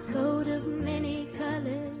in my coat of many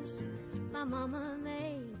colors my mama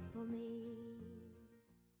made for me.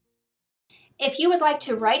 If you would like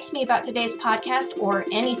to write to me about today's podcast or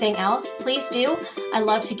anything else, please do. I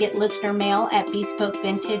love to get listener mail at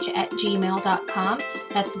bespokevintage@gmail.com.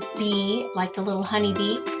 That's B like the little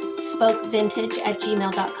honeybee,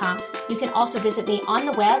 spokevintage@gmail.com. You can also visit me on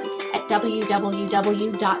the web at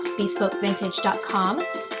www.bespokevintage.com,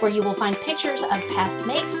 where you will find pictures of past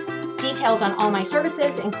makes, details on all my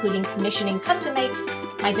services, including commissioning custom makes,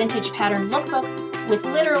 my vintage pattern lookbook with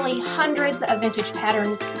literally hundreds of vintage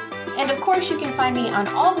patterns, and of course you can find me on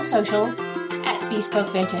all the socials at Bespoke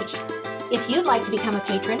Vintage. If you'd like to become a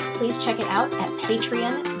patron, please check it out at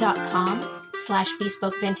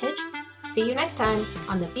patreon.com/bespokevintage. See you next time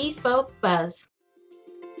on the Bespoke Buzz.